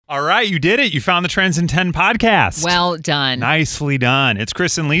All right, you did it. You found the Trends in 10 podcast. Well done. Nicely done. It's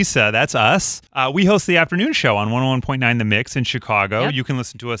Chris and Lisa. That's us. We host the afternoon show on 101.9 The Mix in Chicago. Yep. You can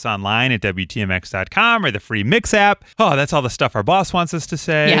listen to us online at WTMX.com or the free Mix app. Oh, that's all the stuff our boss wants us to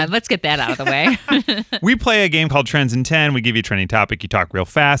say. Yeah, let's get that out of the way. We play a game called Trends in 10. We give you a trending topic. You talk real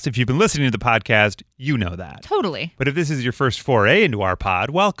fast. If you've been listening to the podcast, you know that. Totally. But if this is your first foray into our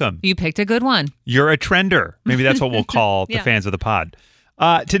pod, welcome. You picked a good one. You're a trender. Maybe that's what we'll call the Yeah. fans of the pod.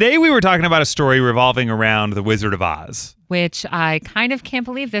 Today we were talking about a story revolving around the Wizard of Oz. Which I kind of can't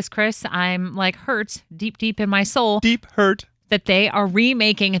believe this, Chris. I'm like hurt deep in my soul Deep hurt. that they are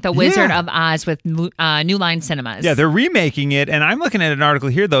remaking The Wizard of Oz with New Line Cinemas. Yeah, they're remaking it. And I'm looking at an article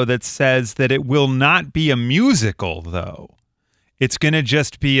here, though, that says that it will not be a musical, though. It's going to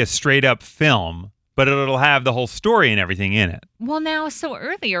just be a straight up film, but it'll have the whole story and everything in it. Well, now, so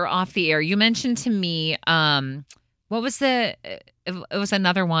earlier off the air, you mentioned to me, what was it was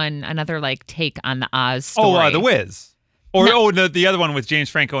another one, another like take on the Oz story. Oh, The Wiz. Or the other one with James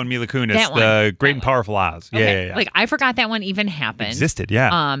Franco and Mila Kunis, That one. the Great and Powerful Oz. Okay. Yeah. Like I forgot that one even happened. Existed,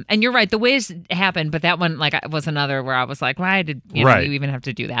 yeah. And you're right, The Wiz happened, but that one like was another where I was like, why did you even have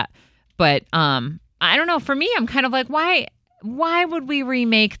to do that? But I don't know. For me, I'm kind of like, why would we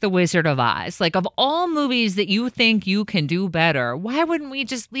remake The Wizard of Oz? Like of all movies that you think you can do better, why wouldn't we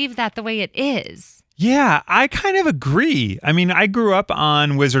just leave that the way it is? Yeah, I kind of agree. I mean, I grew up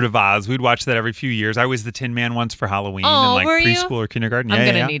on Wizard of Oz. We'd watch that every few years. I was the Tin Man once for Halloween in like were you? preschool or kindergarten. I'm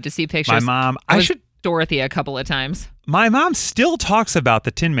gonna need to see pictures. My mom, I was Dorothy a couple of times. My mom still talks about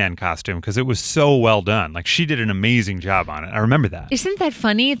the Tin Man costume because it was so well done. Like she did an amazing job on it. I remember that. Isn't that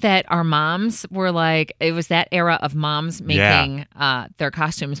funny that our moms were like, it was that era of moms making their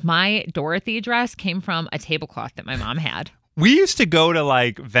costumes. My Dorothy dress came from a tablecloth that my mom had. We used to go to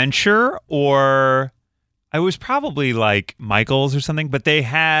like Venture or I was probably like Michael's or something, but they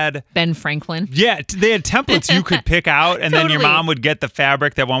had Ben Franklin. Yeah, they had templates you could pick out, and then your Totally. mom would get the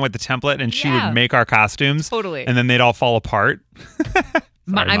fabric that went with the template, and she would make our costumes. Totally. And then they'd all fall apart.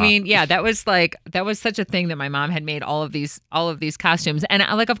 Sorry, I Mom. mean, yeah, that was such a thing that my mom had made all of these costumes. And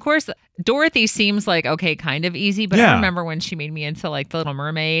like, of course, Dorothy seems like, okay, kind of easy. But Yeah. I remember when she made me into like The Little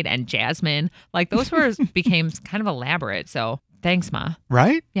Mermaid and Jasmine, like those became kind of elaborate. So thanks, Ma.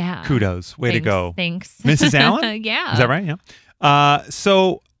 Right? Yeah. Kudos. Way to go. Thanks. Mrs. Allen? Yeah. Is that right? Yeah.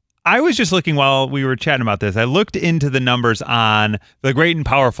 So I was just looking while we were chatting about this. I looked into the numbers on The Great and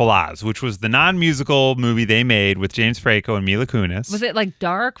Powerful Oz, which was the non-musical movie they made with James Franco and Mila Kunis. Was it like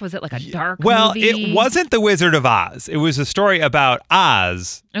dark? Was it like a dark Well, movie? it wasn't The Wizard of Oz. It was a story about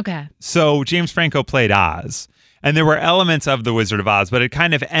Oz. Okay. So James Franco played Oz. And there were elements of The Wizard of Oz, but it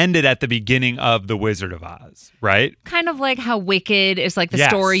kind of ended at the beginning of The Wizard of Oz, right? Kind of like how Wicked is like the Yes.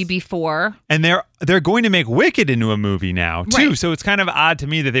 story before. And they're going to make Wicked into a movie now, too. Right. So it's kind of odd to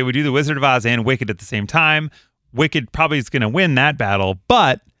me that they would do The Wizard of Oz and Wicked at the same time. Wicked probably is going to win that battle.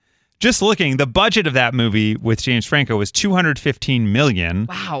 But just looking, the budget of that movie with James Franco was $215 million.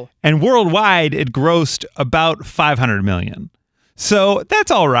 Wow. And worldwide, it grossed about $500 million. So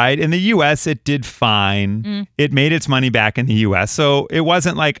that's all right. In the U.S., it did fine. It made its money back in the U.S., so it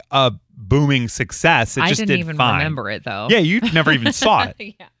wasn't like a booming success. It I just didn't did even fine. remember it, though. Yeah, you never even saw it.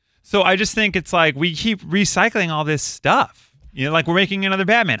 Yeah. So I just think it's like we keep recycling all this stuff. You know, like we're making another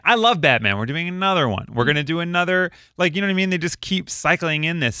Batman. I love Batman. We're doing another one. We're going to do another, like, you know what I mean? They just keep cycling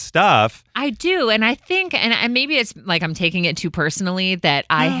in this stuff. I do. And I think, and maybe it's like I'm taking it too personally that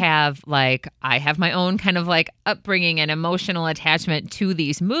I have my own kind of like upbringing and emotional attachment to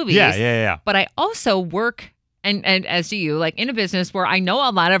these movies. Yeah. But I also work, and as do you, like in a business where I know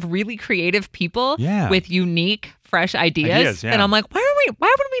a lot of really creative people with unique, fresh ideas. Yeah. And I'm like, why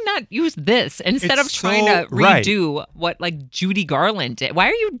would we not use this instead It's of trying so to redo what like Judy Garland did? Why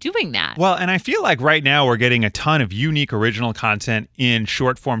are you doing that? Well, and I feel like right now we're getting a ton of unique original content in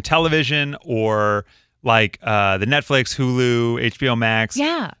short form television or like the Netflix, Hulu, HBO Max.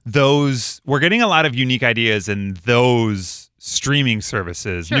 Yeah. We're getting a lot of unique ideas in those streaming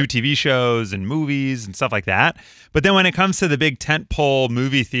services, new TV shows and movies and stuff like that. But then when it comes to the big tentpole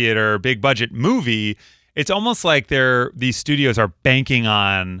movie theater, big budget movie, it's almost like these studios are banking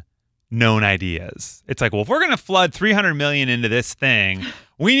on known ideas. It's like, well, if we're going to flood $300 million into this thing,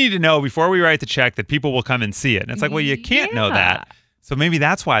 we need to know before we write the check that people will come and see it. And it's like, well, you can't know that. So maybe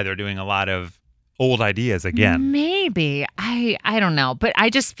that's why they're doing a lot of old ideas again. Maybe. I don't know. But I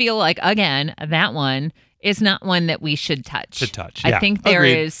just feel like, again, that one is not one that we should touch. Yeah. I think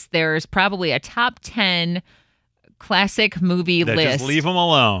there's probably a top 10 classic movie list. Just leave them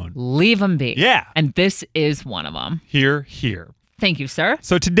alone. Leave them be. Yeah. And this is one of them. Here. Thank you, sir.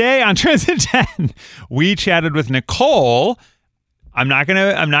 So today on Trends in 10, we chatted with Nicole I'm not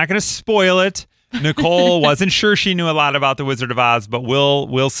gonna spoil it. Nicole wasn't sure she knew a lot about the Wizard of Oz, but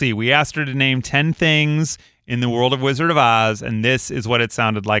we'll see. We asked her to name 10 things in the world of Wizard of Oz, and this is what it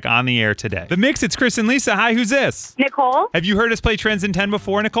sounded like on the air today. The Mix, it's Chris and Lisa. Hi, who's this? Nicole. Have you heard us play Trends in 10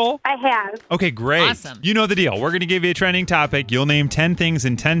 before, Nicole? I have. Okay, great. Awesome. You know the deal. We're going to give you a trending topic. You'll name 10 things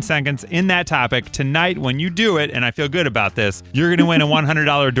in 10 seconds in that topic. Tonight, when you do it, and I feel good about this, you're going to win a $100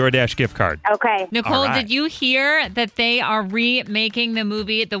 DoorDash gift card. Okay. Nicole, All right. did you hear that they are remaking the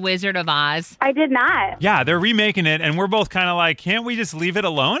movie The Wizard of Oz? I did not. Yeah, they're remaking it, and we're both kind of like, can't we just leave it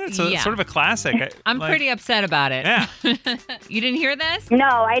alone? It's sort of a classic. I'm pretty upset about it. Yeah. You didn't hear this? No,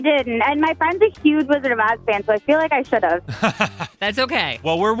 I didn't. And my friend's a huge Wizard of Oz fan, so I feel like I should have. That's okay.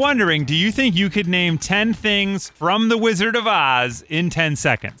 Well, we're wondering, do you think you could name 10 things from The Wizard of Oz in 10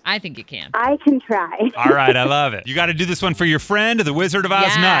 seconds? I think you can. I can try. All right, I love it. You got to do this one for your friend, the Wizard of Oz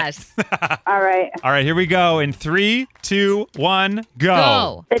Yes. nut. All right. All right, here we go. In 3, 2, 1,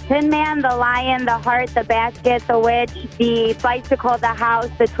 go. The Tin Man, the Lion, the Heart, the Basket, the Witch, the Bicycle, the House,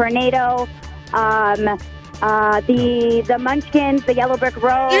 the Tornado, the Munchkins, the Yellow Brick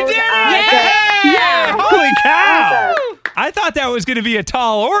Road. You did it! Yeah! Holy cow! Awesome. I thought that was going to be a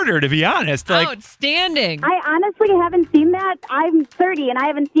tall order, to be honest. Outstanding. I honestly haven't seen that. I'm 30, and I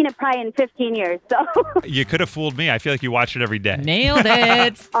haven't seen it probably in 15 years. So You could have fooled me. I feel like you watch it every day. Nailed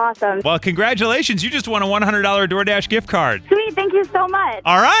it. awesome. Well, congratulations. You just won a $100 DoorDash gift card. Sweet. Thank you so much.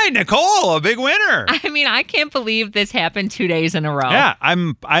 All right, Nicole, a big winner. I mean, I can't believe this happened 2 days in a row. Yeah,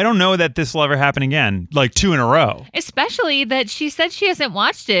 I don't know that this will ever happen again, like 2 in a row. Especially that she said she hasn't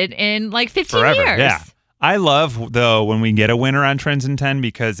watched it in like 15 Forever, years. yeah. I love, though, when we get a winner on Trends in 10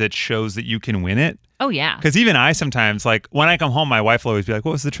 because it shows that you can win it. Oh, yeah. Because even I sometimes, like, when I come home, my wife will always be like,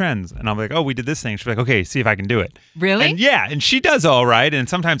 what was the trends? And I'm like, oh, we did this thing. She's like, okay, see if I can do it. Really? And yeah, and she does all right. And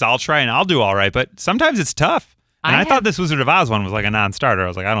sometimes I'll try and I'll do all right. But sometimes it's tough. And I thought this Wizard of Oz one was like a non-starter. I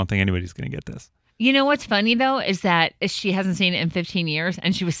was like, I don't think anybody's going to get this. You know what's funny, though, is that she hasn't seen it in 15 years,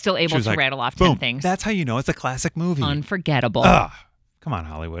 and she was still able to rattle off 10 things. That's how you know it's a classic movie. Unforgettable. Come on,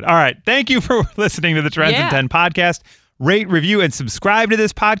 Hollywood. All right. Thank you for listening to the Trends in 10 podcast. Rate, review, and subscribe to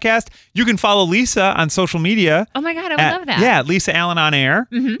this podcast. You can follow Lisa on social media. Oh, my God. I would love that. Yeah, Lisa Allen on air.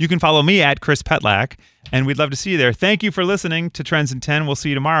 Mm-hmm. You can follow me at Chris Petlak, and we'd love to see you there. Thank you for listening to Trends in 10. We'll see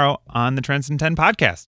you tomorrow on the Trends in 10 podcast.